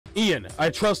Ian, I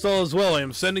trust all is well. I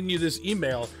am sending you this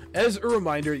email as a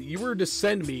reminder that you were to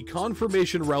send me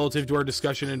confirmation relative to our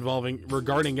discussion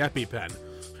regarding Epipen.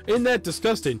 In that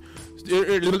discussion,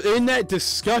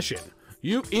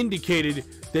 you indicated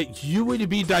that you would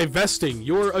be divesting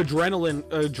your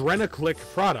Adrenaclick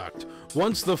product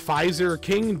once the Pfizer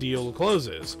King deal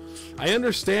closes. I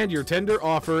understand your tender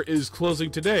offer is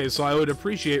closing today, so I would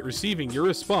appreciate receiving your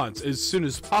response as soon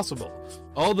as possible.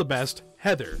 All the best,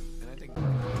 Heather.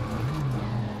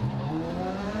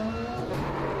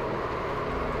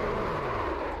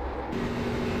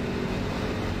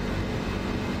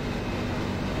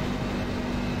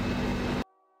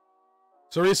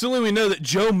 So recently we know that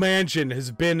Joe Manchin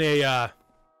has been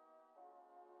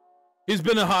he's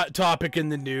been a hot topic in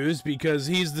the news because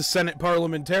he's the Senate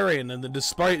parliamentarian, and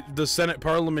despite the Senate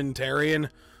parliamentarian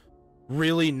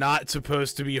really not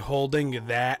supposed to be holding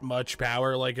that much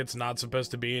power, like it's not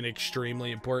supposed to be an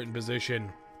extremely important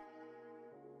position,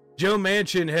 Joe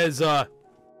Manchin has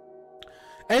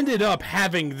ended up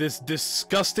having this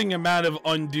disgusting amount of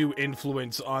undue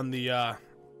influence on the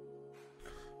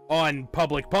on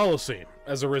public policy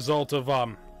as a result of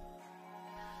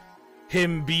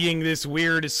him being this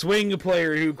weird swing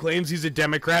player who claims he's a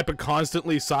Democrat but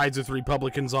constantly sides with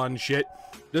Republicans on shit,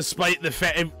 despite the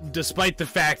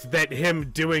fact that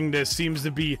him doing this seems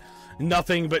to be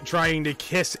nothing but trying to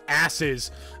kiss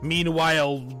asses.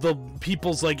 Meanwhile, the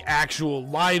people's like actual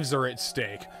lives are at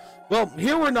stake. Well,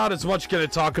 here we're not as much going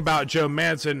to talk about Joe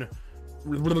Manchin,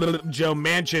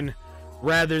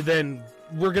 rather than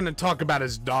we're going to talk about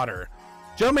his daughter.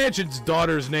 Joe Manchin's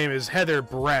daughter's name is Heather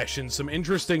Bresch, and some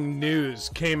interesting news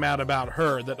came out about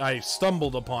her that I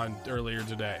stumbled upon earlier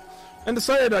today, and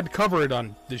decided I'd cover it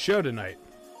on the show tonight.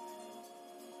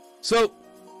 So,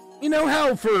 you know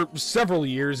how for several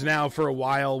years now, for a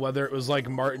while, whether it was like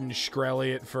Martin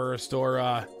Shkreli at first,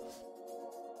 or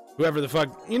whoever the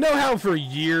fuck, you know how for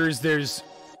years there's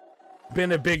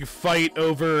been a big fight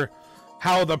over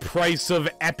how the price of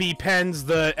EpiPens,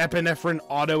 the epinephrine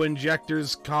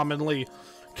auto-injectors commonly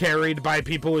carried by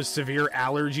people with severe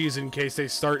allergies in case they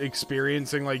start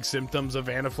experiencing, like, symptoms of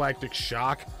anaphylactic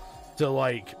shock to,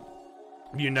 like,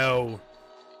 you know,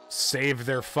 save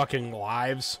their fucking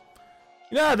lives.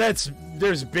 Yeah,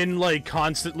 there's been, like,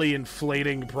 constantly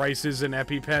inflating prices in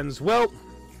EpiPens. Well,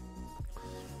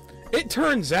 it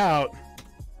turns out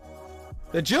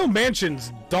that Joe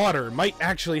Manchin's daughter might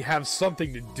actually have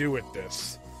something to do with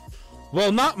this.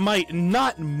 Well, not might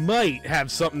have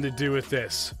something to do with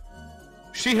this.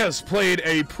 She has played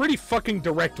a pretty fucking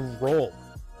direct role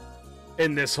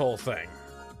in this whole thing.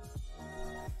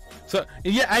 So,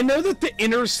 yeah, I know that the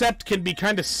Intercept can be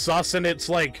kind of sus, and it's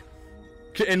like,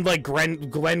 and like Glenn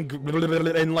Greenwald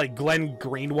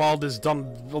has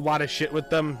done a lot of shit with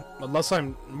them. Unless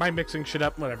am I mixing shit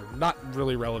up? Whatever. Not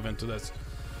really relevant to this.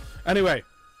 Anyway,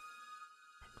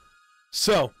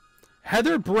 so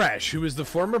Heather Bresch, who is the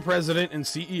former president and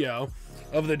CEO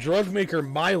of the drug maker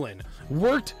Mylan,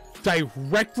 worked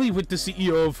directly with the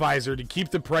CEO of Pfizer to keep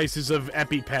the prices of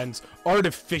EpiPens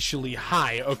artificially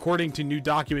high, according to new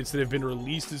documents that have been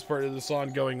released as part of this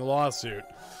ongoing lawsuit.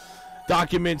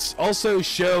 Documents also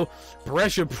show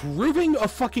Bresch approving a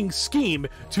fucking scheme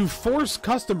to force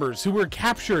customers who were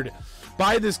captured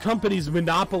by this company's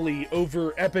monopoly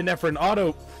over epinephrine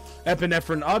auto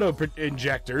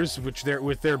injectors, which they're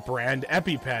with their brand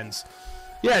EpiPens.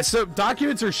 Yeah, so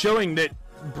documents are showing that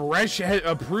Bresch had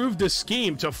approved a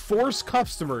scheme to force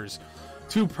customers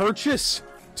to purchase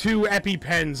 2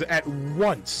 EpiPens at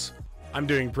once. I'm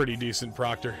doing pretty decent,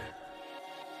 Proctor.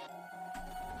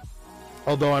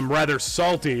 Although I'm rather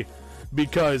salty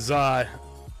because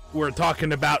we're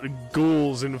talking about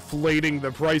ghouls inflating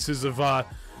the prices of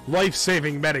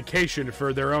life-saving medication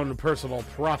for their own personal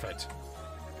profit.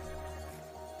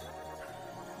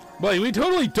 But we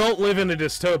totally don't live in a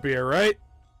dystopia, right?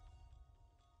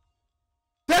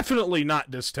 Definitely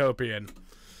not dystopian.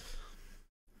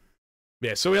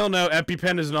 Yeah, so we all know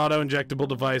EpiPen is an auto-injectable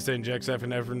device that injects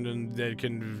epinephrine, and that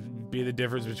can be the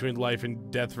difference between life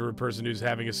and death for a person who's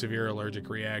having a severe allergic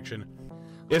reaction.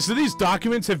 Yeah, so these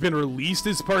documents have been released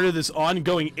as part of this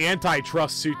ongoing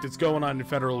antitrust suit that's going on in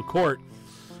federal court.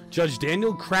 Judge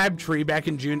Daniel Crabtree back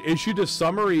in June issued a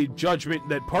summary judgment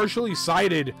that partially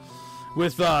sided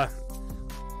with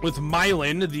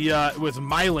Mylan,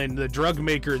 the drug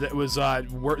maker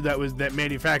that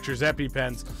manufactures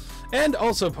EpiPens, and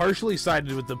also partially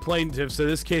sided with the plaintiff. So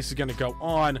this case is going to go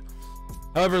on.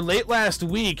 However, late last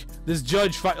week, this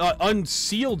judge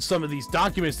unsealed some of these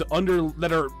documents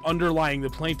that are underlying the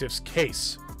plaintiff's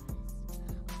case.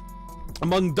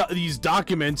 Among these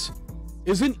documents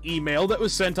is an email that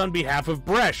was sent on behalf of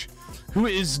Bresch, who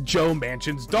is Joe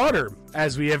Manchin's daughter,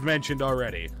 as we have mentioned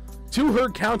already, to her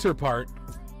counterpart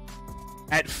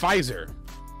at Pfizer,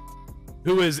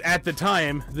 who was at the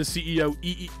time the CEO,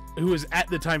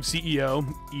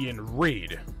 CEO Ian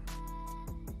Reed.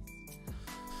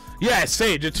 Yeah,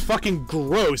 Sage, it's fucking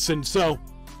gross, and so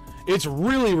it's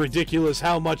really ridiculous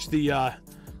how much the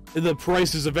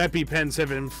prices of EpiPens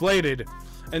have inflated,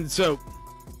 and so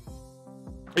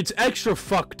it's extra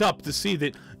fucked up to see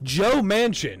that Joe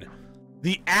Manchin,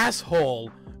 the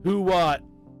asshole who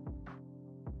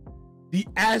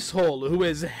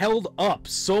has held up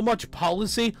so much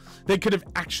policy that could have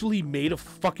actually made a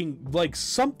fucking, like,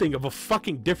 something of a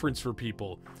fucking difference for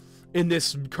people in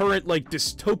this current, like,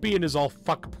 dystopian as all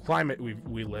fuck climate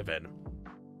we live in.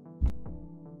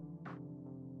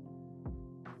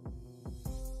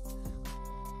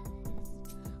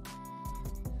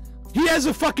 He has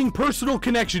a fucking personal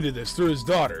connection to this through his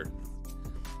daughter.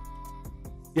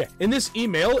 Yeah, in this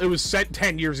email, it was sent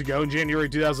 10 years ago in January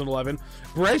 2011,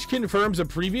 Bresch confirms a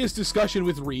previous discussion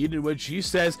with Reed in which he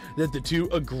says that the two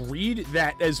agreed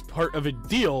that as part of a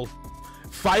deal,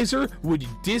 Pfizer would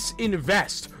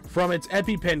disinvest from its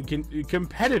EpiPen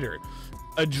competitor,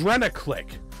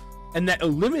 Adrenaclick, and that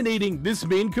eliminating this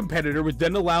main competitor would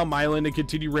then allow Mylan to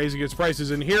continue raising its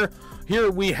prices. And here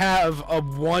we have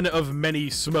one of many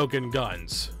smoking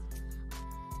guns.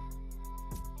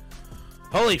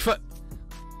 Holy fuck.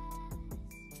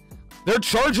 They're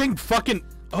charging fucking,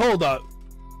 hold up.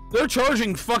 They're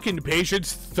charging fucking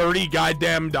patients $30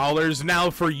 goddamn now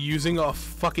for using a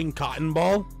fucking cotton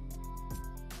ball?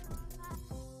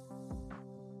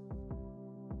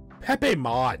 Pepe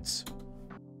mods.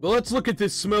 Well, let's look at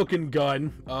this smoking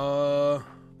gun.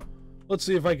 Let's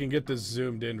see if I can get this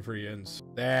zoomed in for you.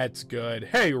 That's good.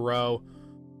 Hey, Ro.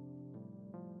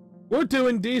 We're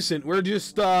doing decent. We're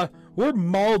just, we're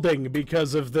mauling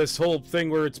because of this whole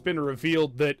thing where it's been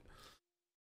revealed that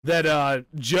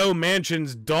Joe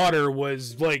Manchin's daughter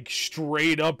was, like,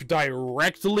 straight up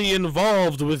directly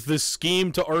involved with this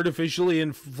scheme to artificially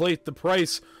inflate the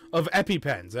price of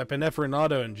EpiPens, epinephrine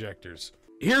auto-injectors.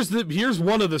 Here's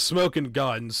one of the smoking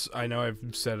guns. I know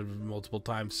I've said it multiple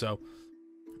times, so.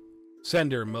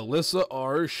 Sender Melissa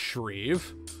R.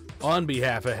 Shreve on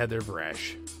behalf of Heather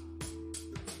Bresch.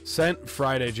 Sent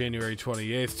Friday, January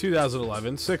 28th,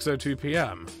 2011, 6:02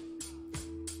 p.m.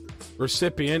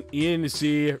 Recipient Ian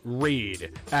C. Reed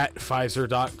at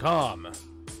Pfizer.com.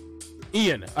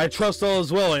 Ian, I trust all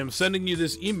is well. I am sending you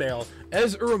this email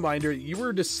as a reminder that you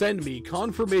were to send me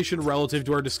confirmation relative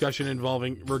to our discussion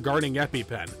regarding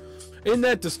EpiPen. In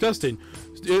that discussion,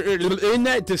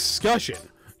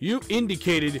 you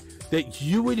indicated that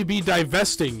you would be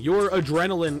divesting your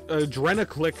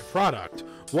Adrenaclick product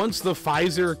once the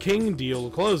Pfizer King deal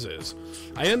closes.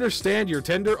 I understand your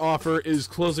tender offer is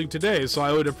closing today, so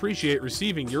I would appreciate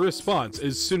receiving your response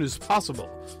as soon as possible.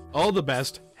 All the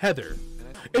best, Heather.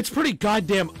 It's pretty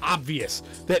goddamn obvious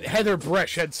that Heather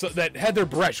Bresch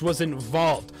was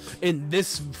involved in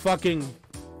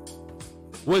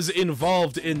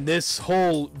this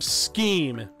whole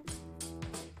scheme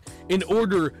in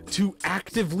order to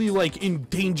actively, like,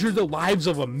 endanger the lives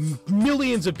of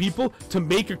millions of people to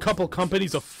make a couple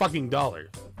companies a fucking dollar.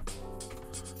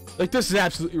 Like, this is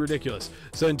absolutely ridiculous.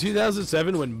 So in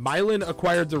 2007, when Mylan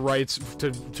acquired the rights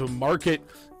to market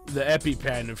the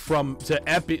EpiPen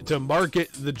to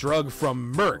market the drug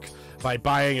from Merck by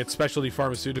buying its specialty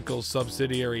pharmaceutical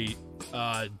subsidiary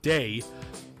Day,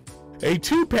 a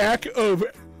two-pack of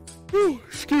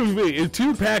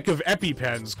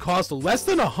EpiPens cost less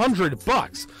than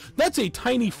 $100. That's a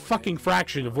tiny fucking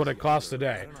fraction of what it costs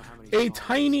today. A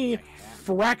tiny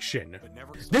fraction.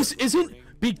 This isn't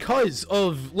because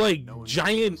of, like,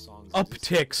 giant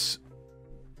upticks.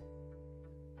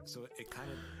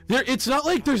 It's not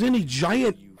like there's any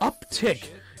giant uptick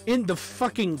in the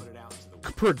fucking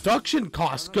production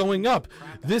cost going up.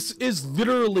 This is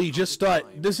literally just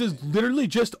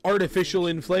artificial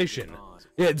inflation.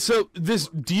 Yeah, so this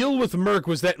deal with Merck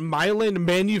was that Mylan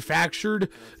manufactured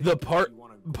the part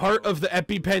of the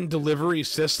EpiPen delivery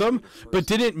system, but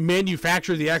didn't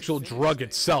manufacture the actual drug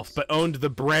itself, but owned the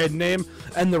brand name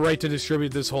and the right to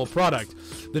distribute this whole product.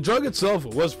 The drug itself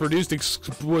was produced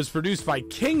by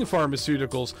King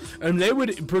Pharmaceuticals, and they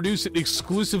would produce it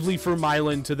exclusively for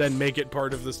Mylan to then make it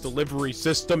part of this delivery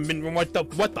system. And what the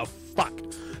fuck?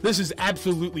 This is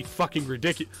absolutely fucking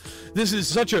ridiculous. This is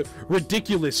such a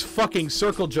ridiculous fucking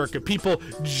circle jerk of people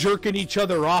jerking each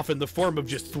other off in the form of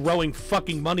just throwing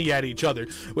fucking money at each other.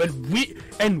 When we,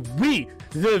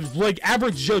 the, like,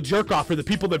 average Joe jerk off, are the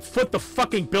people that foot the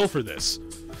fucking bill for this.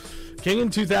 King in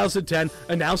 2010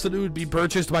 announced that it would be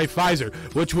purchased by Pfizer,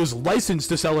 which was licensed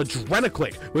to sell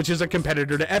Adrenaclick, which is a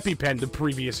competitor to Epipen the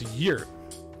previous year.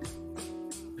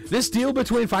 This deal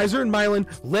between Pfizer and Mylan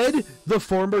led the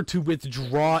former to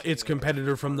withdraw its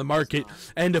competitor from the market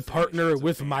and to partner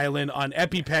with Mylan on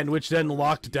Epipen, which then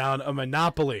locked down a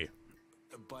monopoly.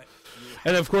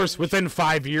 And of course, within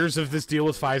 5 years of this deal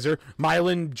with Pfizer,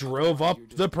 Mylan drove up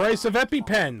the price of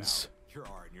EpiPens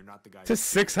to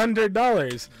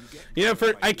 $600. You know,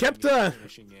 I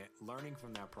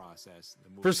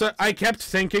kept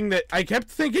thinking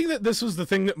that this was the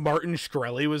thing that Martin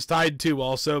Shkreli was tied to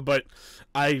also, but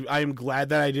I'm glad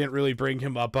that I didn't really bring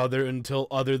him up other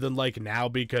than like now,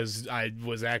 because I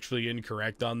was actually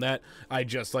incorrect on that. I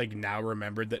just like now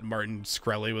remembered that Martin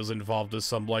Shkreli was involved with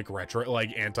some like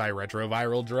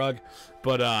anti-retroviral drug,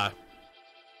 but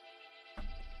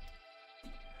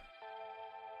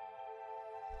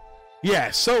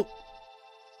yeah, so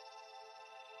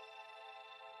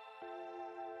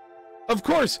of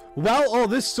course, while all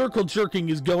this circle jerking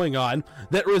is going on,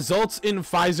 that results in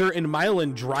Pfizer and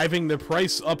Mylan driving the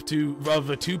price of a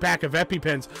 2-pack of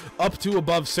EpiPens up to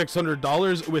above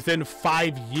 $600 within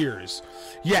 5 years.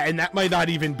 Yeah, and that might not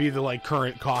even be the like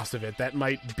current cost of it. That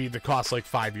might be the cost like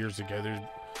 5 years ago.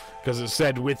 Because it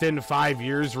said within 5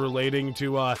 years relating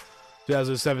to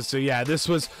 2007. So yeah, this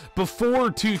was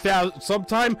before 2000,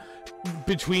 sometime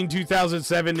between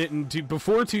 2007 and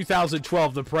before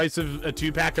 2012, the price of a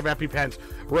 2-pack of EpiPens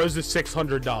rose to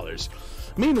 $600.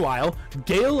 Meanwhile,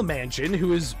 Gail Manchin,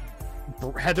 who is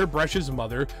Heather Bresch's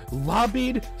mother,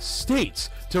 lobbied states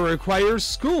to require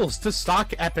schools to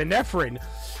stock epinephrine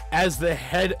as the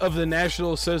head of the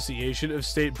National Association of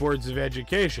State Boards of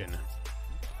Education.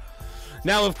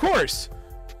 Now, of course,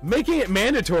 making it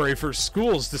mandatory for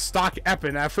schools to stock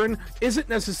epinephrine isn't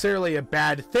necessarily a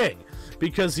bad thing,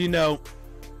 because, you know,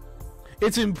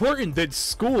 it's important that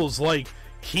schools, like,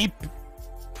 keep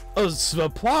a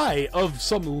supply of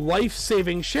some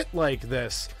life-saving shit like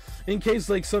this, in case,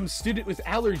 like, some student with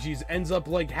allergies ends up,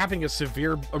 like, having a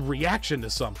severe reaction to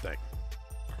something.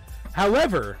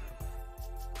 However,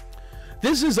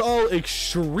 this is all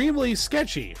extremely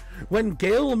sketchy when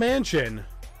Gail Manchin,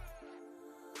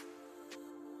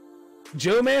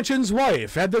 Joe Manchin's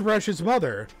wife, Heather Bresch's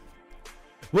mother,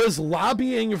 was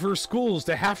lobbying for schools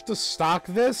to have to stock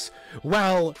this,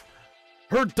 while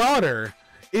her daughter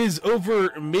is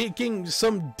over making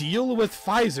some deal with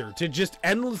Pfizer to just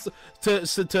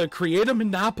to create a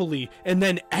monopoly and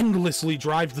then endlessly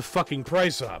drive the fucking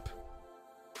price up.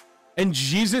 And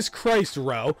Jesus Christ,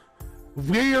 Ro,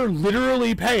 we're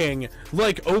literally paying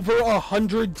like over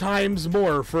 100 times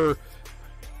more for.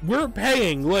 We're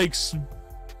paying like.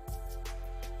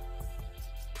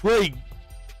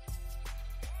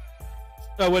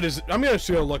 Oh, what is it? I'm gonna just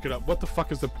go look it up. What the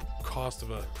fuck is the cost of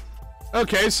a...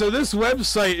 Okay, so this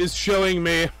website is showing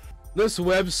me this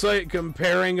website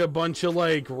comparing a bunch of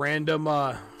like random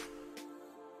I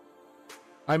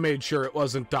made sure it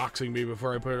wasn't doxing me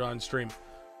before I put it on stream.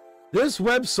 This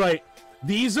website,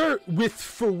 these are with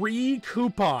free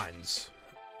coupons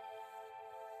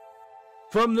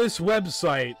from this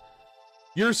website.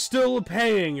 You're still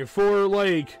paying for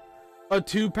like a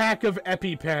 2-pack of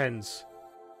EpiPens,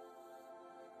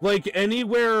 like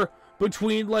anywhere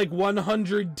between like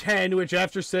 110, which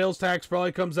after sales tax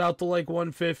probably comes out to like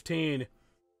 115,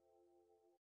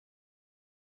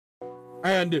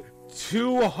 and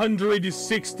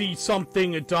 $260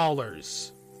 something.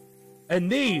 And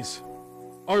these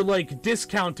are like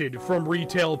discounted from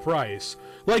retail price.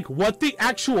 Like, what the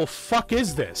actual fuck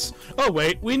is this? Oh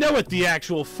wait, we know what the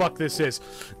actual fuck this is.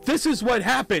 This is what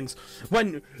happens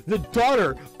when the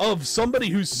daughter of somebody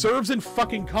who serves in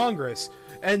fucking Congress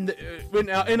and in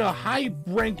a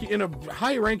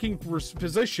high-ranking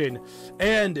position,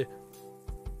 and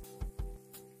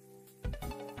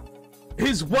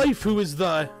his wife, who is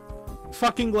the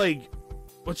fucking like,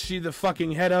 what's she the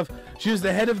fucking head of? She was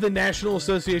the head of the National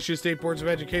Association of State Boards of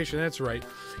Education. That's right.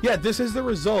 Yeah, this is the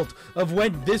result of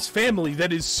when this family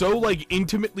that is so, like,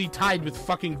 intimately tied with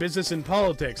fucking business and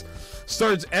politics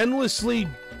starts endlessly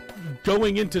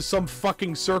going into some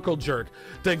fucking circle jerk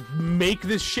to make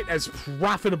this shit as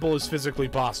profitable as physically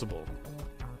possible.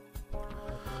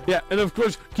 Yeah, and of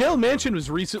course, Gail Manchin was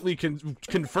recently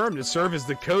confirmed to serve as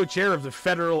the co-chair of the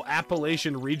Federal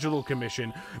Appalachian Regional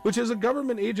Commission, which is a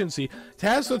government agency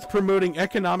tasked with promoting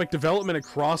economic development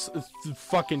across the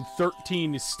fucking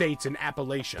 13 states in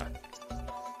Appalachia.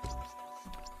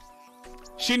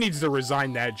 She needs to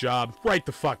resign that job right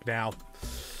the fuck now.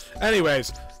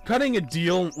 Anyways, cutting a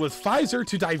deal with Pfizer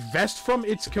to divest from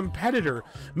its competitor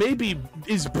maybe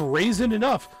is brazen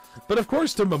enough, but of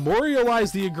course, to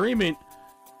memorialize the agreement,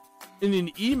 in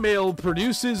an email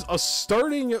produces a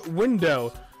starting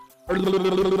window.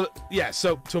 Yeah,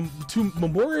 so to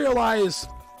memorialize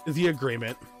the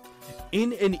agreement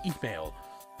in an email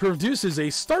produces a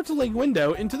startling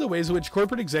window into the ways in which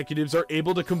corporate executives are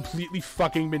able to completely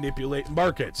fucking manipulate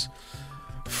markets.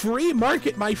 Free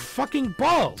market my fucking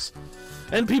balls.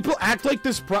 And people act like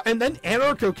this, and then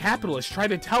anarcho-capitalists try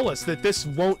to tell us that this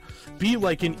won't be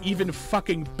like an even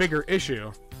fucking bigger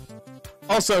issue.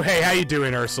 Also, hey, how you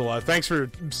doing, Ursula? Thanks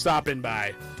for stopping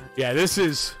by. Yeah, this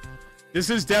is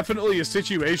definitely a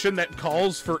situation that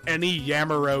calls for any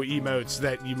Yamaro emotes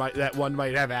that one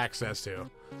might have access to.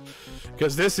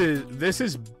 Because this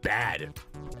is bad.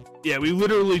 Yeah, we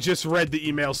literally just read the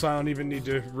email, so I don't even need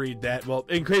to read that. Well,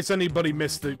 in case anybody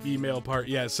missed the email part,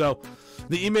 yeah, so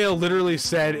the email literally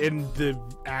said, in the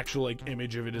actual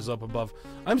image of it is up above,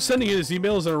 I'm sending you this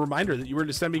email as a reminder that you were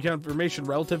to send me confirmation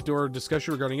relative to our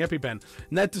discussion regarding Epipen.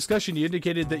 In that discussion, you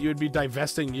indicated that you would be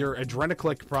divesting your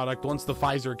Adrenaclick product once the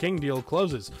Pfizer King deal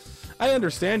closes. I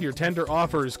understand your tender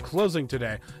offer is closing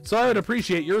today, so I would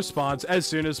appreciate your response as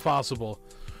soon as possible.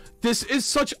 This is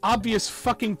such obvious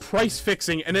fucking price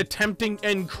fixing and attempting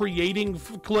and creating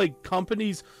like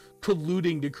companies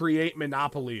colluding to create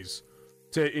monopolies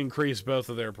to increase both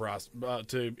of their profits.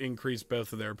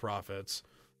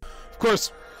 Of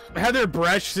course, Heather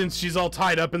Bresch, since she's all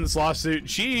tied up in this lawsuit,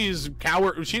 she's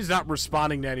not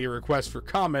responding to any requests for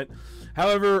comment.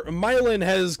 However, Manchin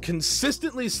has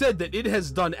consistently said that it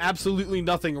has done absolutely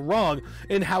nothing wrong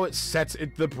in how it sets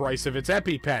the price of its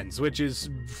EpiPens, which is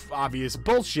obvious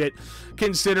bullshit,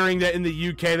 considering that in the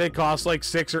UK they cost like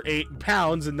 £6 or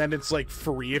 £8, and then it's like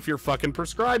free if you're fucking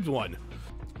prescribed one.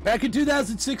 Back in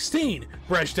 2016,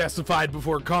 Bresch testified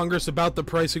before Congress about the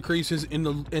price increases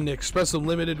in express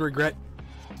limited regret.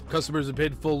 Customers have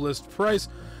paid full list price,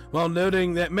 while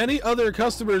noting that many other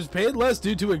customers paid less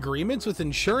due to agreements with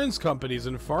insurance companies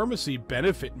and pharmacy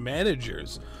benefit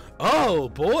managers. Oh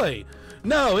boy.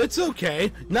 No, it's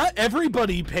okay. Not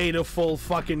everybody paid a full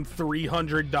fucking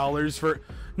 $300 for...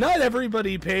 Not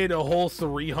everybody paid a whole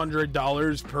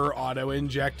 $300 per auto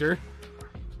injector.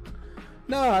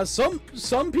 Nah,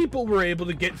 some people were able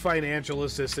to get financial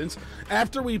assistance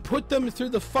after we put them through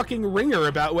the fucking ringer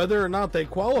about whether or not they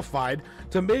qualified,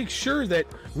 to make sure that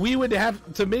we would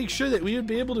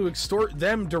be able to extort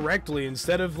them directly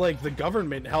instead of like the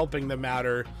government helping them out,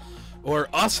 or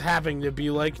us having to be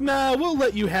like, nah, we'll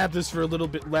let you have this for a little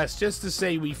bit less just to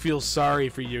say we feel sorry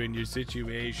for you in your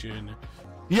situation.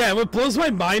 Yeah, what blows my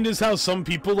mind is how some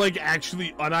people like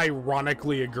actually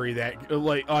unironically agree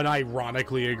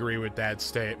with that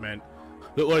statement.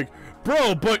 That like,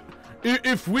 bro, but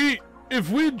if we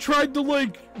tried to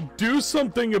like do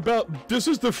something about this,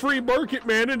 is the free market,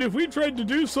 man, and if we tried to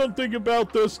do something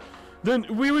about this, then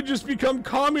we would just become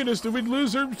communist and we'd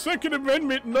lose our Second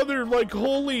Amendment and other like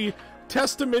holy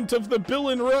testament of the Bill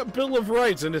of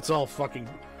Rights, and it's all fucking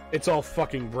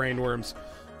brainworms.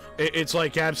 It's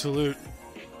like absolute.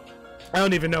 I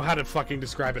don't even know how to fucking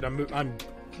describe it. I'm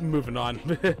moving on.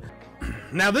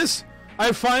 Now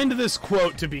I find this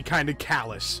quote to be kind of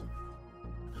callous.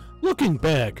 Looking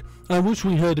back, I wish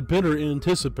we had better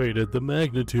anticipated the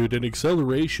magnitude and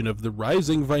acceleration of the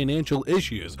rising financial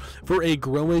issues for a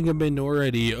growing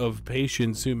minority of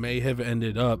patients who may have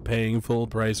ended up paying full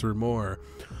price or more.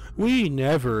 We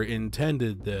never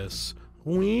intended this.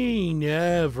 We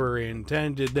never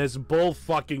intended this bull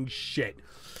fucking shit.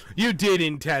 You did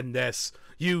intend this,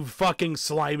 you fucking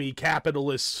slimy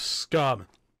capitalist scum.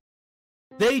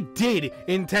 They did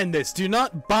intend this. Do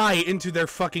not buy into their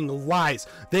fucking lies.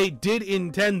 They did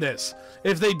intend this.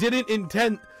 If they didn't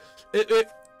intend...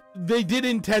 They did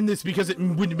intend this because it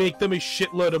would make them a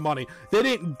shitload of money. They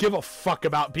didn't give a fuck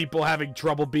about people having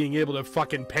trouble being able to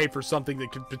fucking pay for something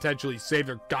that could potentially save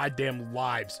their goddamn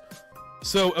lives.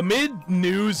 So, amid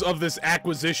news of this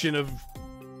acquisition of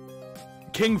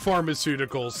King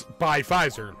Pharmaceuticals by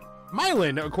Pfizer,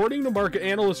 Manchin, according to market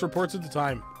analyst reports at the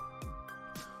time,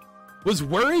 was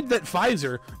worried that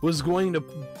Pfizer was going to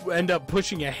end up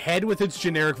pushing ahead with its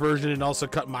generic version and also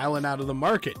cut Manchin out of the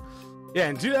market. Yeah,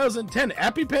 in 2010,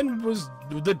 Epipen was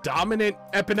the dominant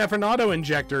epinephrine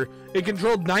auto-injector. It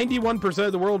controlled 91%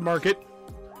 of the world market,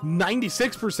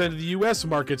 96% of the US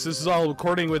markets. This is all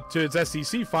according to its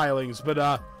SEC filings, but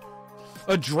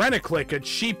Adrenaclick, a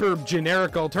cheaper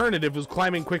generic alternative, was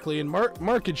climbing quickly in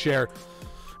market share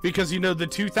because, you know, the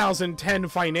 2010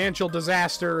 financial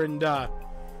disaster and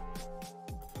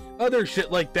other shit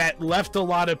like that left a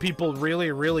lot of people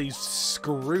really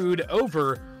screwed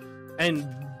over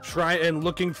and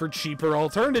looking for cheaper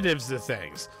alternatives to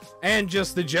things, and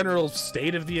just the general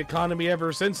state of the economy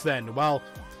ever since then. While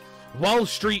Wall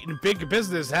Street and big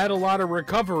business had a lot of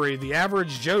recovery. The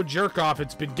average Joe jerk-off,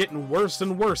 it's been getting worse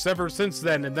and worse ever since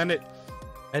then, and then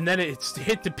it's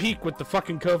hit the peak with the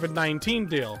fucking COVID-19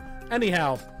 deal.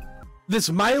 Anyhow, this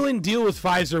Mylan deal with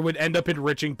Pfizer would end up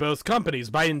enriching both companies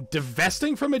by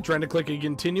divesting from Adrenaclick and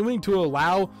continuing to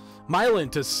allow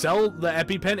Mylan to sell the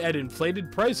Epipen at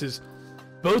inflated prices.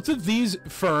 Both of these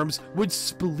firms would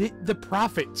split the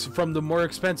profits from the more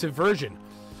expensive version,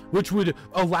 which would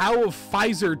allow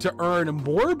Pfizer to earn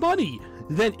more money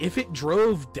than if it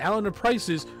drove down the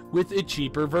prices with a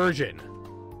cheaper version.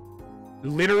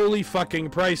 Literally fucking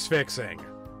price fixing.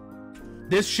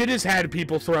 This shit has had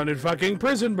people thrown in fucking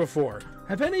prison before.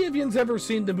 Have any of yous ever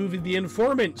seen the movie The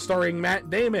Informant starring Matt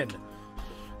Damon?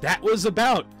 That was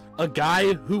about a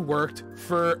guy who worked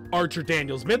for Archer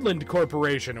Daniels Midland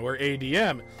Corporation, or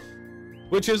ADM,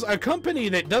 which is a company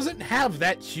that doesn't have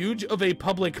that huge of a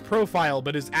public profile,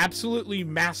 but is absolutely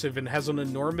massive and has an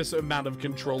enormous amount of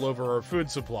control over our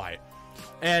food supply.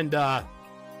 And,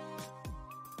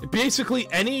 basically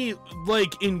any,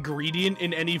 like, ingredient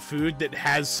in any food that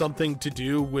has something to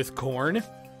do with corn,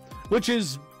 which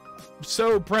is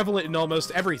so prevalent in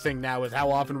almost everything now with how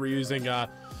often we're using,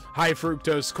 high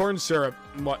fructose corn syrup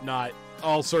and whatnot,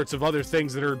 all sorts of other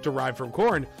things that are derived from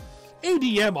corn,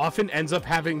 ADM often ends up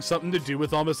having something to do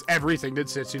with almost everything that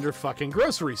sits in your fucking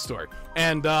grocery store.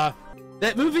 And,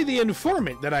 that movie, The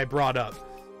Informant, that I brought up,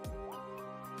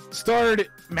 starred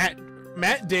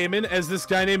Matt Damon as this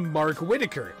guy named Mark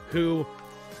Whitaker, who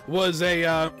was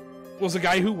a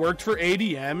guy who worked for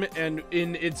ADM and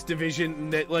in its division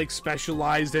that, like,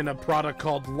 specialized in a product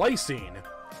called lysine.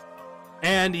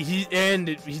 And he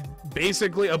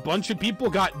basically, a bunch of people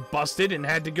got busted and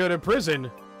had to go to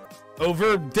prison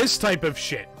over this type of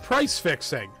shit. Price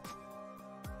fixing.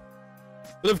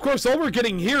 But of course, all we're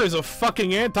getting here is a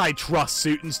fucking antitrust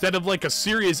suit instead of, like, a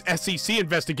serious SEC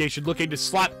investigation looking to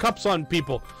slap cups on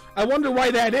people. I wonder why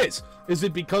that is. Is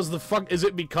it because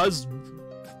because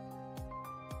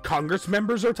Congress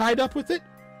members are tied up with it?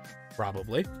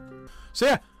 Probably. So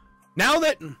yeah, now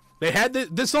that they had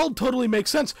this all totally makes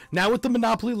sense. Now with the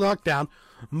monopoly lockdown,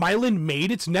 Mylan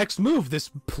made its next move.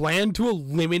 This plan to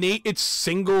eliminate its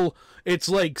single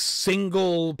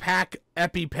pack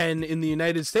EpiPen in the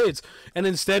United States, and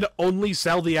instead only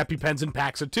sell the EpiPens in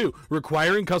packs of 2,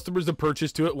 requiring customers to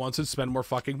purchase 2 at once and spend more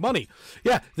fucking money.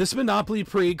 Yeah, this monopoly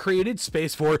created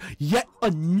space for yet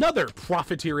another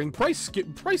profiteering price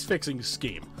fixing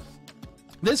scheme.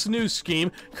 This new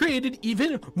scheme created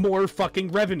even more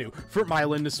fucking revenue for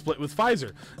Mylan to split with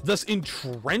Pfizer, thus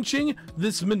entrenching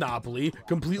this monopoly,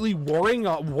 completely warding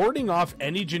off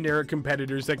any generic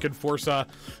competitors that could force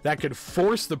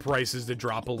the prices to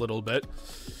drop a little bit,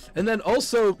 and then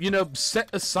also, you know, set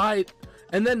aside.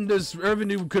 And then this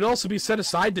revenue could also be set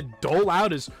aside to dole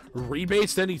out as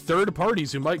rebates to any third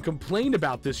parties who might complain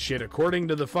about this shit, according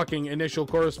to the fucking initial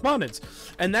correspondence.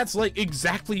 And that's like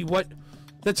exactly what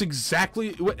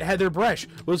Heather Bresch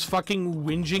was fucking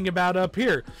whinging about up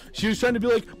here. She was trying to be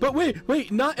like, but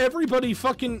wait, not everybody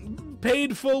fucking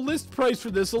paid full list price for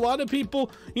this. A lot of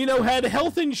people, you know, had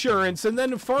health insurance, and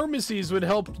then pharmacies would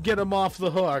help get them off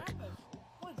the hook.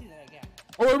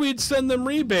 Or we'd send them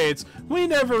rebates. We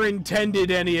never intended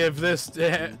any of this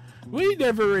we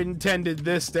never intended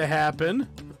this to happen.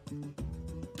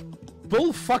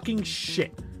 Bull fucking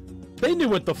shit. They knew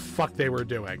what the fuck they were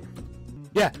doing.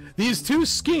 Yeah, these two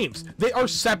schemes, they are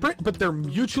separate, but they're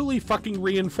mutually fucking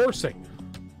reinforcing.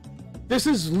 This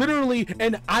is literally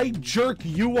an I jerk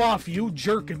you off, you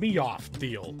jerk me off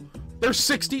deal. They're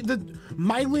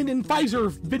Mylan and Pfizer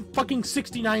have been fucking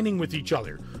 69ing with each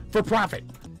other for profit.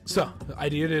 So, the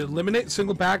idea to eliminate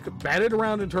single pack batted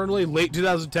around internally late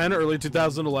 2010, early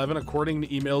 2011, according to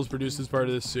emails produced as part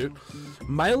of this suit.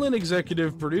 Mylan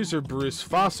executive producer Bruce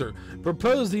Fosser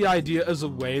proposed the idea as a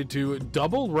way to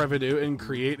double revenue and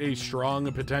create a strong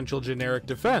potential generic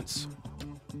defense.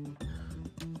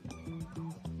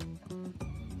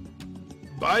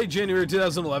 By January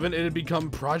 2011, it had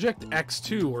become Project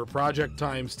X2, or Project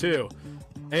Times 2,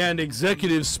 and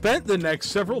executives spent the next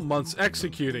several months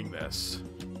executing this.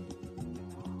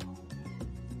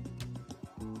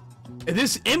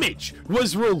 This image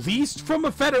was released from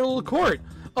a federal court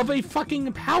of a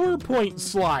fucking PowerPoint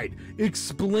slide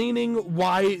explaining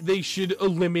why they should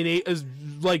eliminate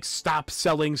stop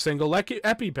selling single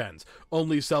EpiPens,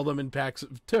 only sell them in packs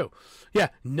of 2. Yeah,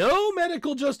 no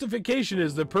medical justification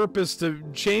is the purpose to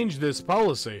change this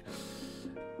policy.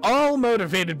 All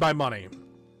motivated by money.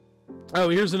 Oh,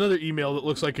 here's another email that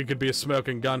looks like it could be a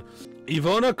smoking gun.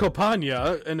 Ivona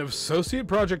Kopania, an associate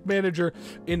project manager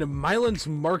in Mylan's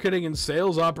marketing and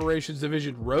sales operations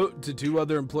division, wrote to 2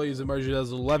 other employees in March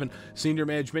 2011, senior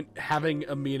management having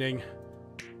a meeting.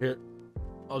 Here,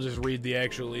 I'll just read the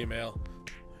actual email.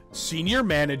 Senior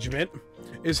management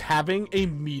is having a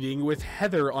meeting with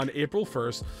Heather on April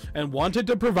 1st and wanted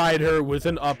to provide her with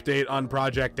an update on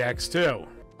Project X2.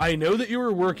 I know that you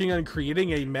are working on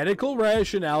creating a medical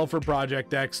rationale for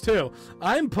Project X2.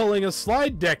 I'm pulling a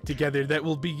slide deck together that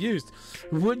will be used.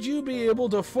 Would you be able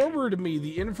to forward me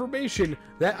the information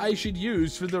that I should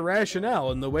use for the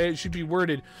rationale and the way it should be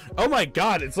worded? Oh my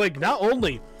god, it's like, not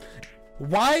only...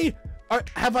 Why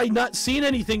have I not seen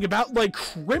anything about, like,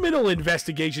 criminal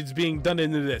investigations being done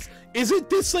into this?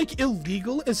 Isn't this, like,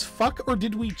 illegal as fuck? Or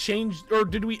did we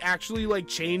actually, like,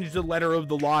 change the letter of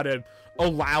the law to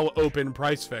allow open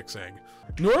price fixing?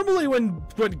 Normally when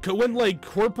like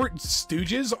corporate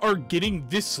stooges are getting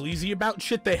this sleazy about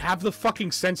shit, they have the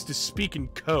fucking sense to speak in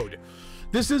code.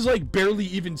 This is like barely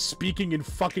even speaking in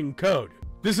fucking code.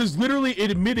 This is literally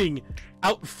admitting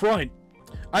out front,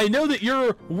 I know that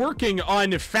you're working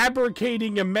on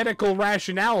fabricating a medical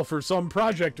rationale for some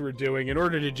project we're doing in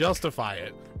order to justify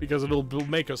it, because it'll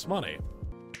make us money.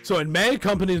 So in May,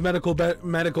 company's medical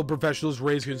professionals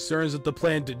raised concerns that the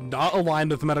plan did not align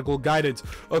with medical guidance,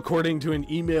 according to an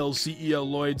email CEO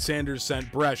Lloyd Sanders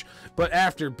sent Bresch. But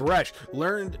after Bresch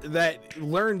learned that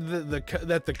the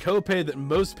copay that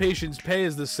most patients pay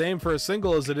is the same for a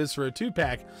single as it is for a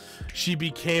 2-pack, she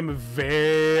became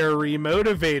very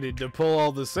motivated to pull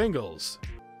all the singles.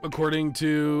 According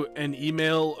to an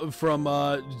email from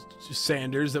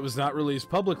Sanders that was not released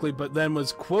publicly, but then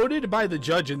was quoted by the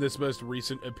judge in this most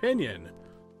recent opinion.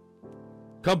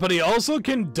 Company also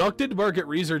conducted market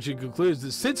research and concludes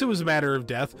that since it was a matter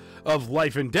of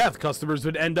life and death, customers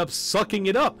would end up sucking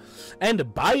it up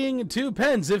and buying 2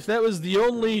 pens if that was the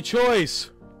only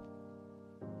choice.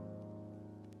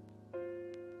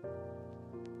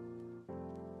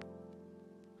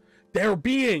 They're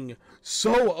being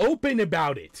so open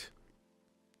about it.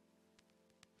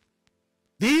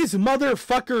 These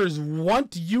motherfuckers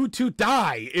want you to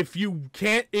die if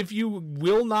you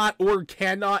will not or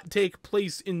cannot take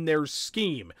place in their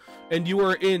scheme. And you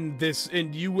are in this,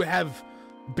 and you have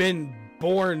been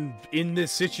born in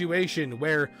this situation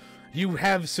where you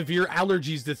have severe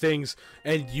allergies to things,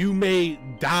 and you may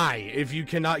die if you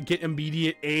cannot get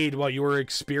immediate aid while you are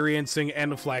experiencing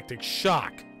anaphylactic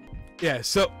shock. Yeah,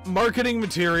 so marketing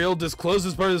material disclosed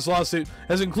as part of this lawsuit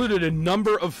has included a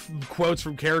number of quotes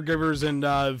from caregivers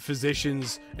and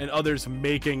physicians and others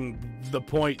making the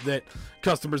point that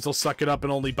customers will suck it up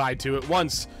and only buy 2 at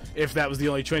once if that was the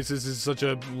only choice. This is such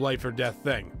a life or death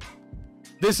thing.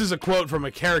 This is a quote from a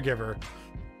caregiver.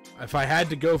 If I had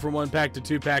to go from 1-pack to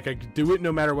 2-pack, I could do it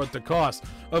no matter what the cost.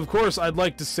 Of course, I'd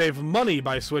like to save money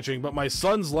by switching, but my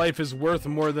son's life is worth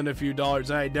more than a few dollars,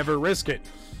 and I'd never risk it.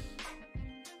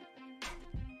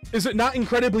 Is it not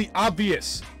incredibly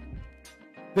obvious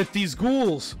that these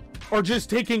ghouls are just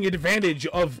taking advantage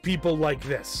of people like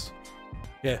this?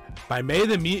 Yeah, by May,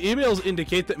 the emails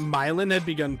indicate that Mylan had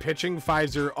begun pitching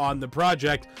Pfizer on the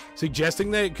project,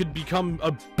 suggesting that it could become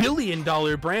a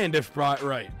billion-dollar brand if brought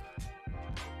right.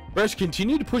 Bresch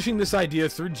continued pushing this idea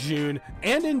through June,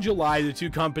 and in July, the 2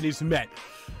 companies met.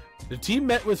 The team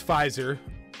met with Pfizer,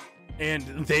 and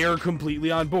they are completely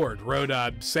on board, wrote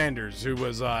Sanders, who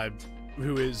is Heather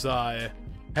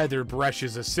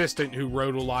Bresch's assistant, who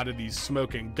wrote a lot of these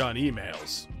smoking gun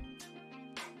emails.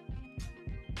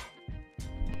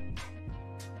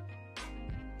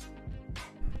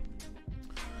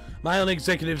 Mylan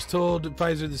executives told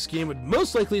Pfizer the scheme would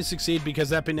most likely succeed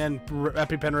because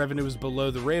Epipen revenue was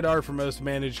below the radar for most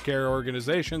managed care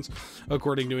organizations,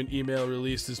 according to an email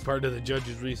released as part of the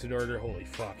judge's recent order. Holy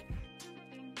fuck.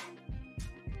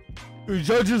 The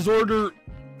judge's order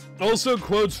also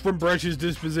quotes from Bresch's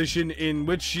disposition, in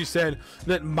which she said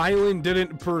that Mylan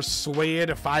didn't persuade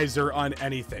Pfizer on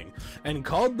anything, and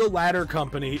called the latter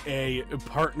company a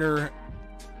partner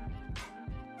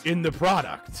in the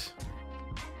product.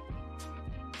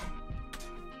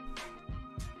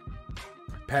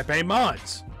 Pepe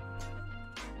Mods.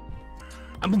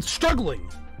 I'm struggling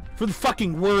for the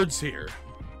fucking words here.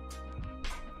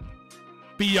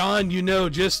 Beyond, you know,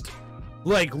 just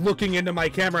like looking into my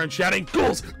camera and shouting,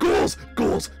 ghouls, ghouls,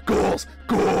 ghouls, ghouls,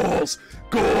 ghouls,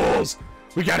 ghouls.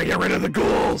 We gotta get rid of the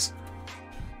ghouls.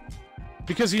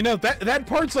 Because, you know, that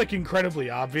part's like incredibly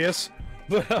obvious.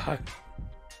 But,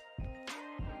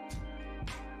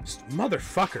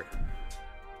 motherfucker.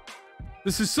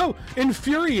 This is so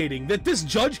infuriating that this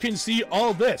judge can see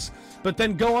all this, but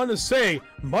then go on to say,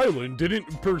 Mylan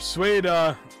didn't persuade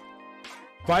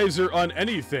Pfizer on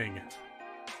anything.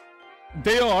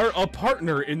 They are a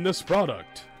partner in this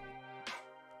product.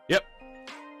 Yep.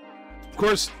 Of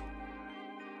course,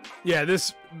 yeah,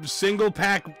 this single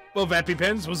pack of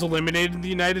EpiPens was eliminated in the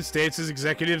United States as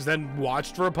executives then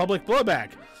watched for a public blowback.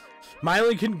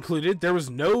 Mylan concluded there was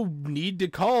no need to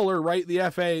call or write the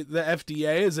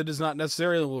FDA, as it is not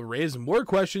necessary and will raise more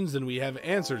questions than we have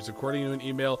answers, according to an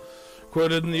email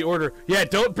quoted in the order. Yeah,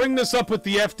 don't bring this up with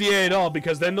the FDA at all,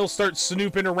 because then they'll start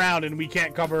snooping around and we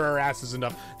can't cover our asses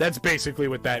enough. That's basically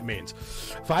what that means.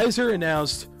 Pfizer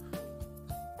announced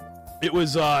it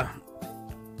was, yeah,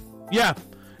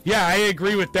 I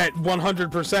agree with that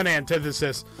 100%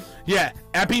 antithesis. Yeah,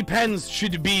 EpiPens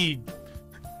should be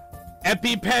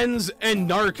EpiPens and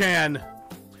Narcan.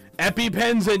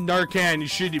 EpiPens and Narcan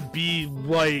should be,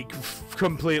 like,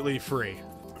 completely free.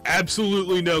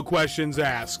 Absolutely no questions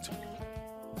asked.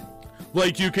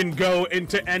 Like, you can go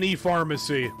into any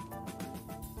pharmacy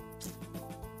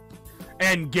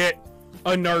and get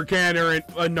a Narcan or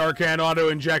a Narcan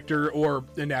auto-injector or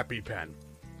an EpiPen.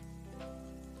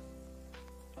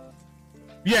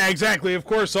 Yeah, exactly. Of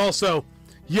course, also,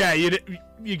 yeah,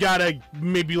 you gotta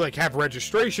maybe like have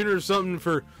registration or something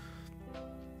for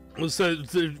so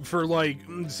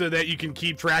that you can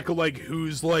keep track of like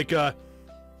who's like a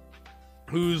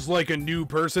new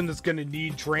person that's gonna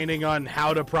need training on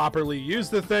how to properly use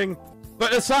the thing.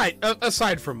 But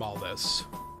aside from all this,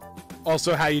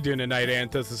 also, how you doing tonight,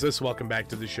 Antithesis? Welcome back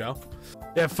to the show.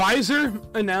 Yeah, Pfizer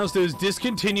announced it was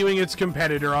discontinuing its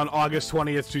competitor on August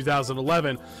 20th,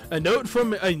 2011. A note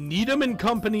from a Needham &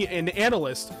 Company, an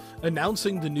analyst,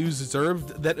 announcing the news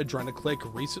observed that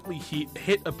Adrenaclick recently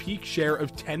hit a peak share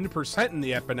of 10% in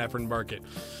the epinephrine market,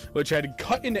 which had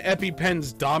cut into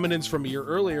EpiPen's dominance from a year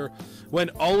earlier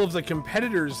when all of the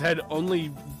competitors had only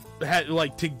been at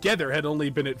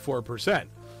 4%.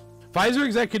 Pfizer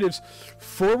executives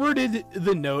forwarded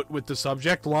the note with the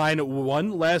subject line,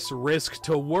 "One less risk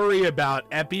to worry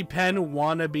about. EpiPen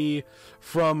wannabe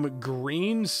from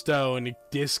Greenstone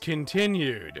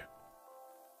discontinued."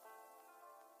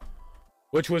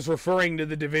 Which was referring to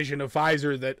the division of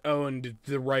Pfizer that owned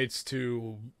the rights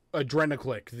to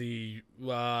Adrenaclick, the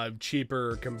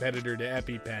cheaper competitor to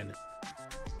EpiPen.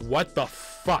 What the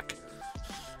fuck?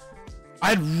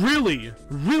 I really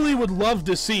would love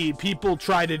to see people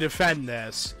try to defend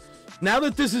this. Now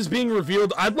that this is being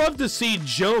revealed, I'd love to see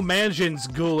Joe Manchin's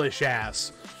ghoulish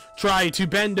ass try to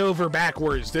bend over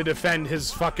backwards to defend his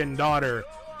fucking daughter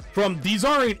from, these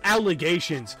aren't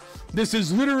allegations. This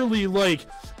is literally like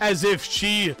as if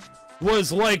she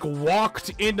was like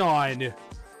walked in on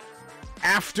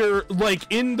after, like,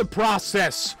 in the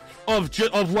process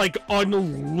of like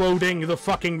unloading the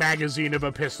fucking magazine of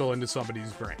a pistol into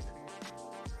somebody's brain.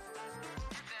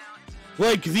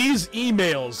 Like, these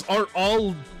emails are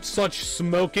all such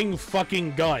smoking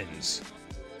fucking guns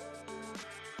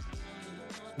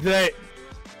that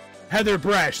Heather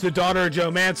Bresch, the daughter of Joe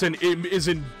Manchin,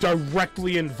 isn't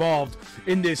directly involved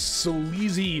in this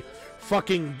sleazy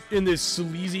fucking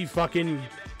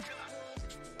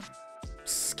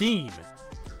scheme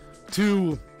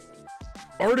to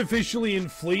artificially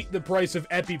inflate the price of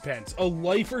EpiPens, a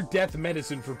life or death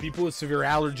medicine for people with severe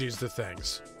allergies to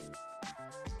things,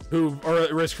 who are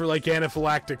at risk for, like,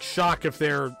 anaphylactic shock if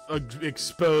they're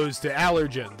exposed to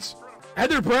allergens.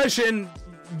 Heather Bresch and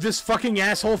this fucking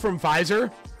asshole from Pfizer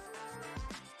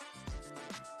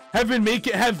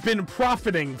have been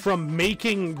profiting from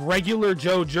making regular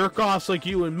Joe jerk-offs like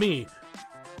you and me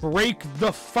break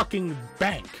the fucking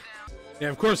bank. And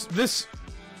of course, this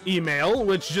email,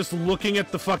 which just looking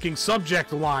at the fucking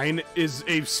subject line is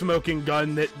a smoking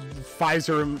gun that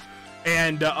Pfizer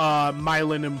and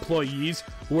Mylan employees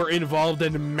were involved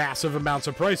in massive amounts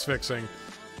of price fixing.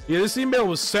 Yeah, this email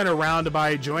was sent around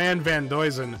by Joanne Van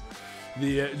Duzen,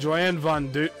 the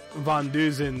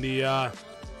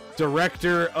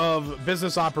director of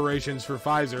business operations for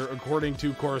Pfizer, according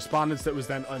to correspondence that was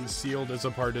then unsealed as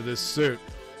a part of this suit.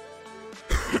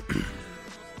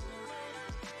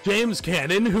 James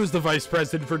Cannon, who's the vice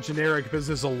president for generic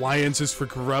business alliances for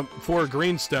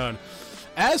Greenstone,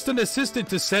 asked an assistant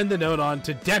to send the note on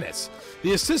to Dennis.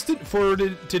 The assistant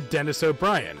forwarded it to Dennis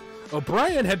O'Brien.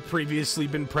 O'Brien had previously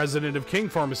been president of King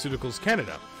Pharmaceuticals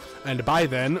Canada, and by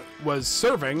then was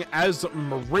serving as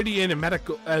Meridian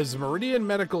Medical.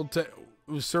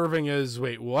 Serving as,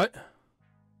 wait, what?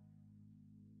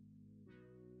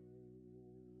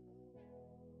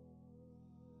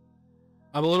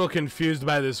 I'm a little confused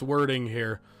by this wording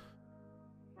here.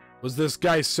 Was this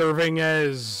guy serving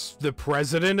as the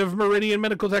president of Meridian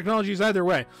Medical Technologies? Either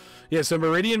way. Yeah, so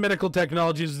Meridian Medical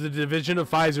Technologies is the division of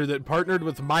Pfizer that partnered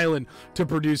with Mylan to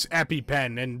produce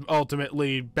Epipen and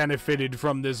ultimately benefited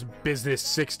from this business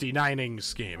 69ing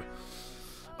scheme.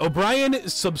 O'Brien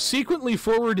subsequently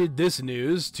forwarded this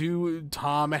news to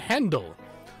Tom Hendel,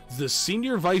 the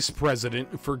senior vice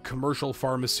president for commercial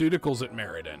pharmaceuticals at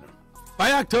Meridian.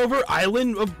 By October,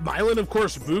 Mylan, of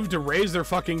course, moved to raise their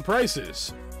fucking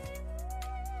prices.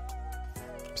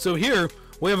 So here,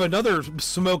 we have another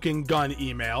smoking gun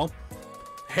email.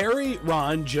 Harry,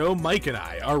 Ron, Joe, Mike, and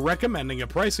I are recommending a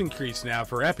price increase now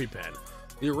for Epipen.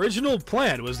 The original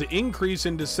plan was to increase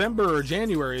in December or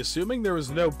January, assuming there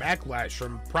was no backlash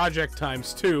from Project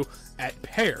Times 2 at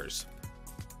payers.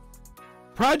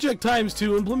 Project Times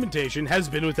 2 implementation has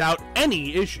been without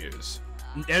any issues.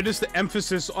 Notice the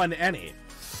emphasis on any.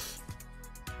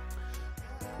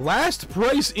 Last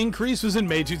price increase was in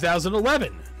May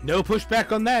 2011. No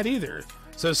pushback on that either.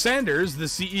 So Sanders,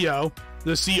 the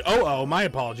COO, my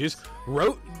apologies,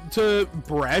 wrote to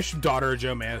Bresch, daughter of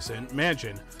Joe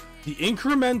Manchin, the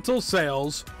incremental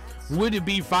sales would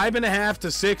be $5.5 to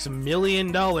 $6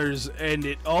 million, and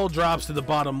it all drops to the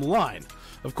bottom line.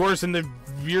 Of course, in the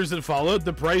years that followed,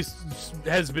 the price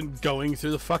has been going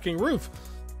through the fucking roof.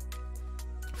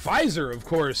 Pfizer, of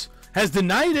course, has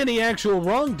denied any actual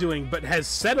wrongdoing, but has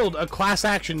settled a class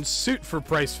action suit for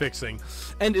price fixing,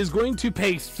 and is going to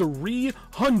pay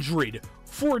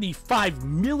 $345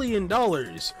 million.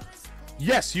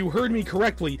 Yes, you heard me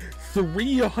correctly,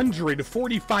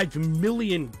 $345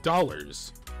 million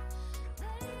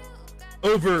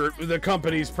over the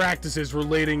company's practices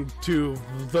relating to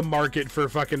the market for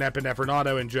fucking epinephrine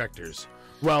auto-injectors.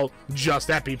 Well, just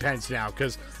EpiPens now,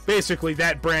 because basically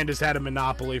that brand has had a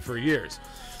monopoly for years.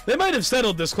 They might have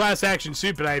settled this class action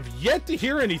suit, but I have yet to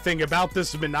hear anything about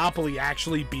this monopoly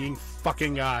actually being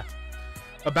fucking,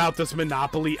 about this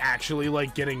monopoly actually,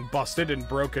 like, getting busted and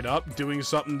broken up, doing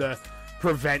something to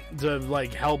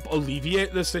like, help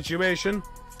alleviate this situation.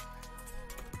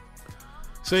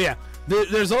 So, yeah.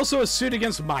 There's also a suit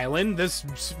against Mylan.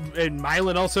 And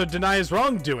Mylan also denies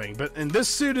wrongdoing, and this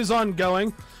suit is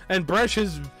ongoing, and Bresch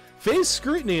has faced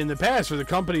scrutiny in the past for the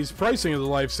company's pricing of the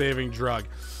life-saving drug.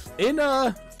 In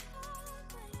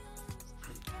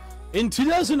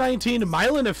 2019,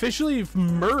 Mylan officially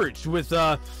merged with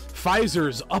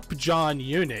Pfizer's Upjohn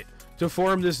unit to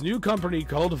form this new company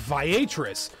called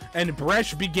Viatris, and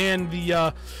Bresch began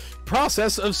the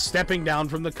process of stepping down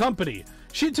from the company.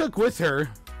 She took with her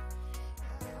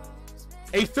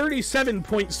a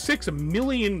 $37.6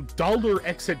 million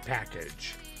exit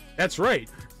package. That's right,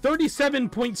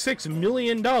 $37.6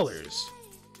 million.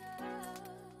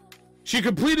 She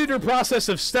completed her process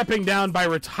of stepping down by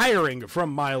retiring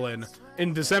from Mylan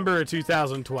in December of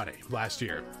 2020, last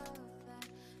year.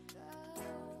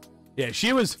 Yeah,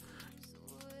 she was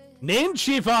named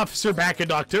Chief Officer back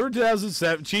in October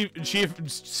 2007, Chief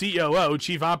COO,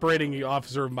 Chief Operating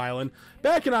Officer of Mylan,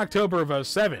 back in October of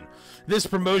 2007. This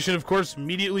promotion, of course,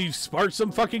 immediately sparked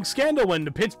some fucking scandal when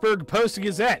the Pittsburgh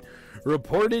Post-Gazette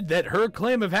reported that her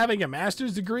claim of having a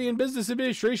master's degree in business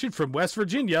administration from West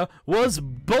Virginia was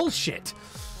bullshit.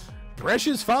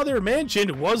 Bresch's father,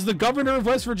 Manchin, was the governor of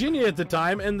West Virginia at the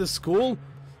time, and the school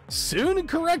soon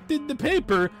corrected the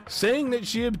paper, saying that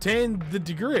she obtained the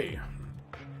degree.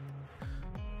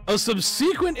 A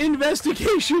subsequent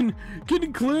investigation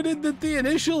concluded that the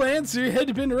initial answer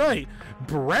had been right.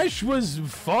 Bresch was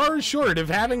far short of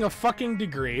having a fucking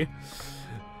degree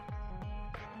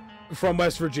from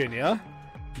West Virginia.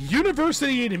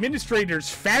 University administrators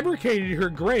fabricated her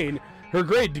grade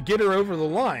to get her over the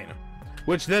line,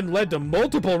 which then led to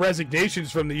multiple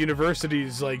resignations from the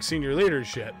university's senior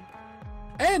leadership.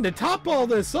 And to top all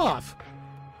this off,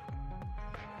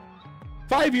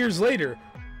 5 years later,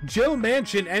 Joe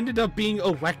Manchin ended up being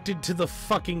elected to the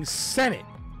fucking Senate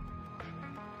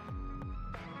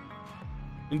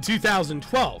in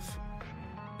 2012,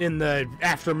 in the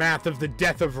aftermath of the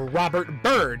death of Robert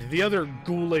Byrd, the other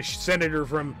ghoulish senator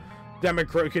from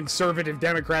conservative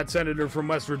Democrat senator from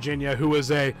West Virginia, who was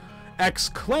a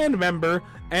ex-Klan member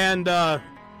and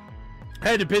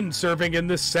had been serving in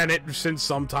the Senate since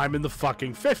sometime in the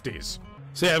fucking 50s.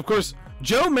 So yeah, of course,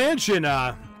 Joe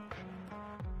Manchin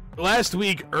last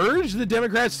week urged the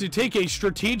Democrats to take a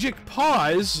strategic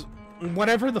pause,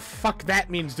 whatever the fuck that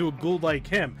means to a ghoul like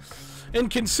him, in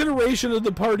consideration of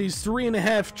the party's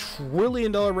 $3.5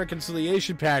 trillion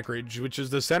reconciliation package, which is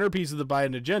the centerpiece of the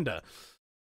Biden agenda.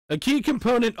 A key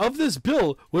component of this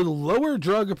bill would lower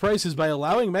drug prices by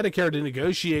allowing Medicare to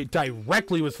negotiate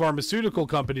directly with pharmaceutical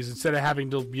companies instead of having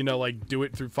to, do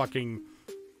it through fucking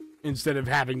instead of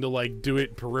having to, like, do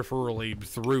it peripherally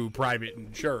through private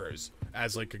insurers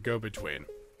as, like, a go-between.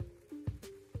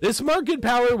 This market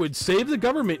power would save the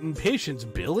government and patients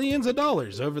billions of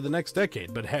dollars over the next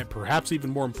decade, but perhaps even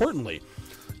more importantly,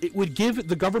 it would give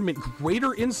the government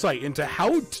greater insight into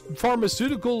how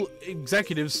pharmaceutical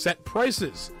executives set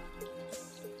prices.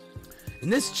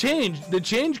 And the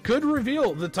change could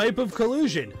reveal the type of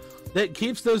collusion that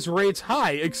keeps those rates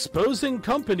high, exposing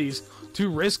companies to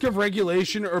risk of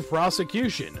regulation or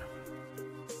prosecution.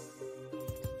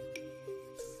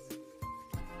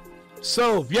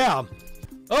 So, yeah.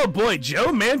 Oh boy, Joe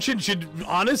Manchin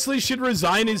should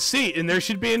resign his seat, and there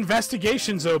should be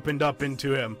investigations opened up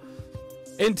into him.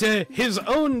 Into his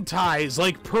own ties,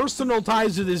 like personal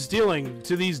ties to these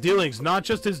dealings, not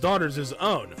just his daughter's, his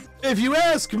own. If you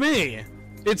ask me,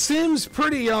 it seems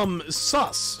pretty,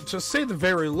 sus, to say the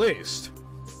very least,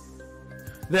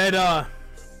 that,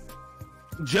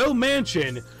 Joe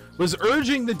Manchin was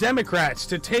urging the Democrats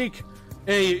to take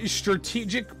a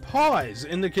strategic pause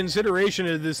in the consideration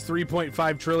of this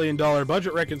 $3.5 trillion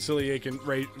budget reconciliation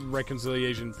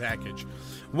package,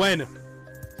 when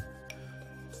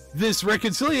this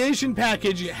reconciliation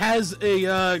package has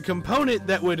a component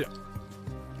that would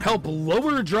help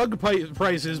lower drug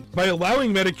prices by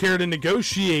allowing Medicare to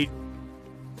negotiate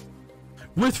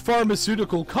with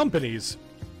pharmaceutical companies,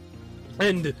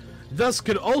 and thus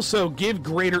could also give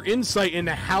greater insight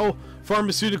into how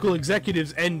pharmaceutical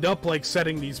executives end up, like,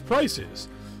 setting these prices,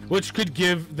 which could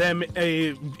give them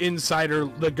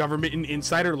the government an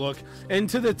insider look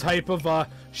into the type of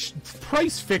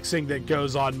price fixing that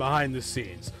goes on behind the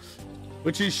scenes,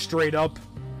 which is straight up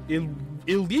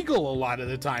illegal a lot of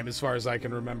the time, as far as I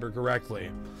can remember correctly.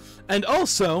 And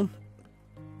also,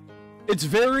 it's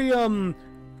very, you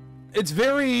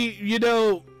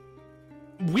know,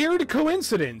 weird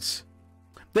coincidence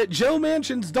that Joe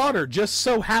Manchin's daughter just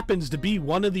so happens to be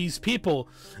one of these people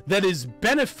that is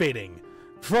benefiting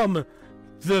from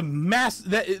the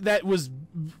that was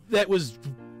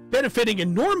benefiting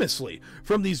enormously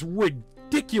from these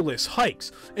ridiculous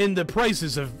hikes in the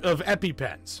prices of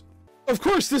EpiPens. Of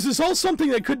course, this is all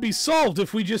something that could be solved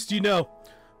if we just, we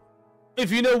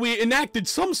enacted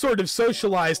some sort of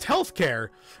socialized healthcare.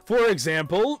 For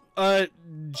example,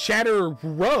 Chatter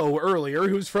Rowe earlier,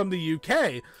 who's from the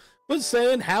UK, was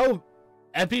saying how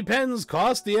EpiPens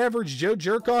cost the average Joe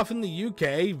Jerkoff in the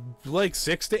UK like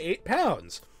 £6 to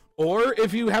 £8. Or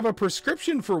if you have a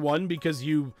prescription for one because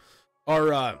you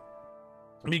are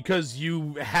because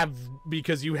you have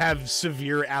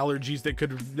severe allergies that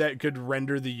could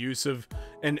render the use of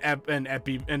an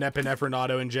epinephrine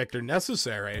auto-injector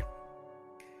necessary.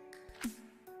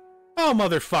 Oh,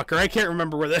 motherfucker, I can't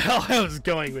remember where the hell I was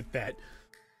going with that.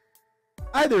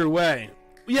 Either way,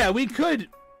 yeah, we could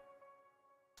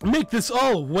make this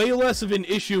all way less of an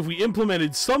issue if we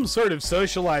implemented some sort of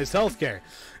socialized healthcare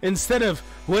instead of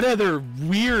what other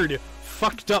weird,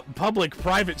 fucked up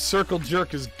public-private circle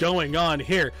jerk is going on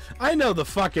here. I know the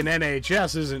fucking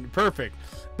NHS isn't perfect,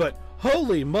 but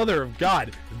holy mother of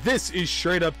God, this is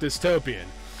straight up dystopian.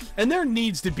 And there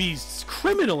needs to be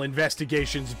criminal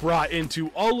investigations brought into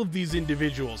all of these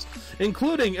individuals,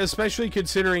 including, especially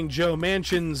considering Joe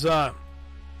Manchin's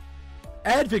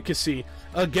advocacy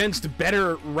against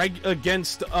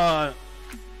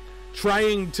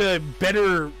trying to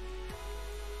better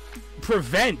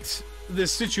prevent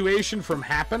this situation from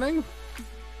happening.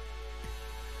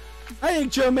 I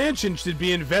think Joe Manchin should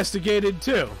be investigated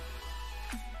too,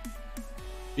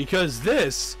 because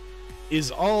this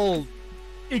is all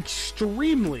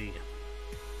extremely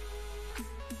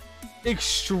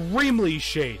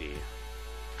shady.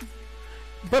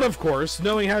 But of course,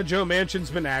 knowing how Joe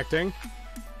Manchin's been acting,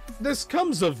 this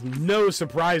comes of no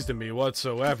surprise to me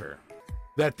whatsoever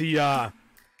that the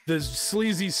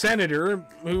sleazy senator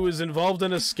who was involved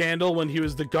in a scandal when he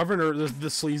was the governor, the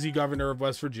sleazy governor of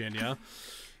West Virginia,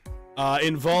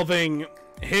 involving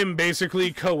him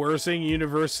basically coercing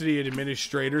university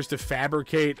administrators to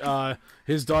fabricate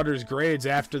his daughter's grades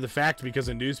after the fact because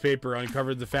a newspaper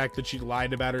uncovered the fact that she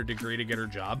lied about her degree to get her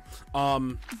job.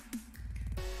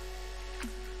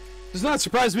 Does not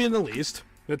surprise me in the least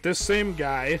that this same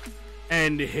guy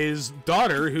and his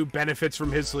daughter, who benefits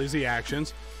from his sleazy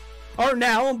actions, are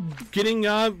now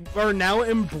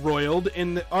embroiled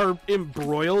in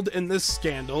this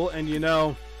scandal.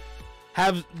 And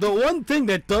have the one thing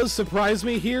that does surprise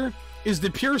me here is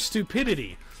the pure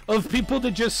stupidity of people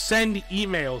to just send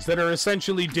emails that are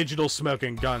essentially digital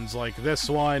smoking guns, like this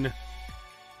one.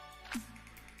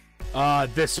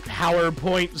 This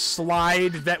PowerPoint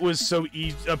slide that was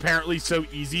apparently so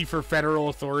easy for federal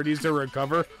authorities to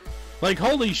recover. Like,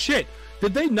 holy shit,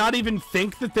 Did they not even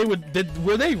think that they would...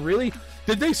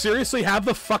 Did they seriously have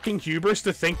the fucking hubris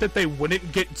to think that they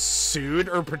wouldn't get sued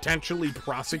or potentially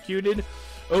prosecuted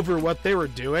over what they were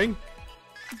doing?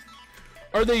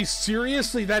 Are they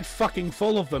seriously that fucking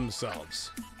full of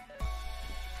themselves?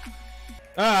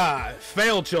 Ah,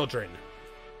 fail children.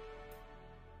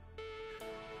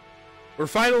 We're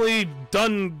finally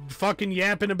done fucking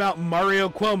yapping about Mario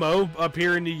Cuomo up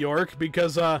here in New York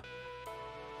because,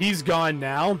 he's gone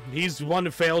now. He's one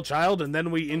failed child, and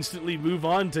then we instantly move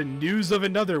on to news of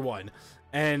another one.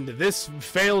 And this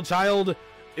failed child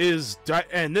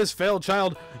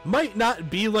might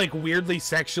not be like weirdly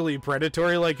sexually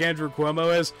predatory like Andrew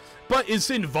Cuomo is, but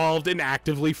is involved in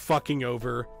actively fucking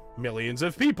over millions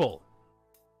of people.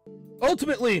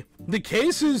 Ultimately, the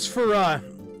cases for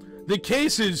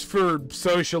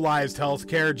socialized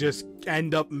healthcare just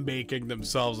end up making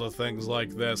themselves of things like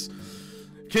this.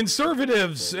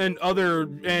 Conservatives and other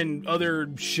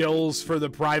shills for the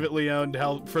privately owned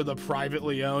healthcare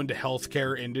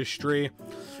industry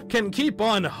can keep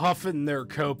on huffing their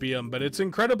copium, but it's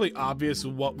incredibly obvious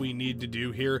what we need to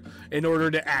do here in order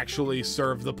to actually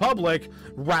serve the public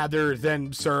rather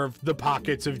than serve the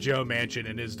pockets of Joe Manchin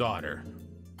and his daughter.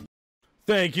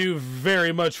 Thank you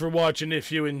very much for watching.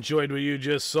 If you enjoyed what you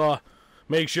just saw,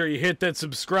 make sure you hit that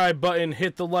subscribe button,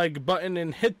 hit the like button,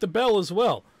 and hit the bell as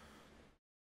well.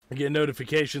 I get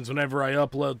notifications whenever I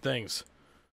upload things.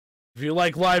 If you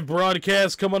like live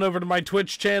broadcasts, come on over to my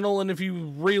Twitch channel, and if you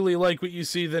really like what you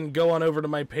see, then go on over to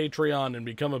my Patreon and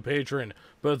become a patron.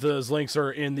 Both those links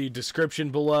are in the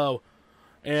description below,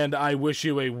 and I wish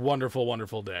you a wonderful,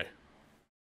 wonderful day.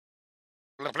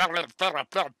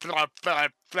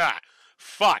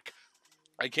 Fuck.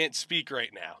 I can't speak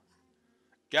right now.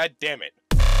 God damn it.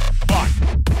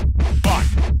 Fuck.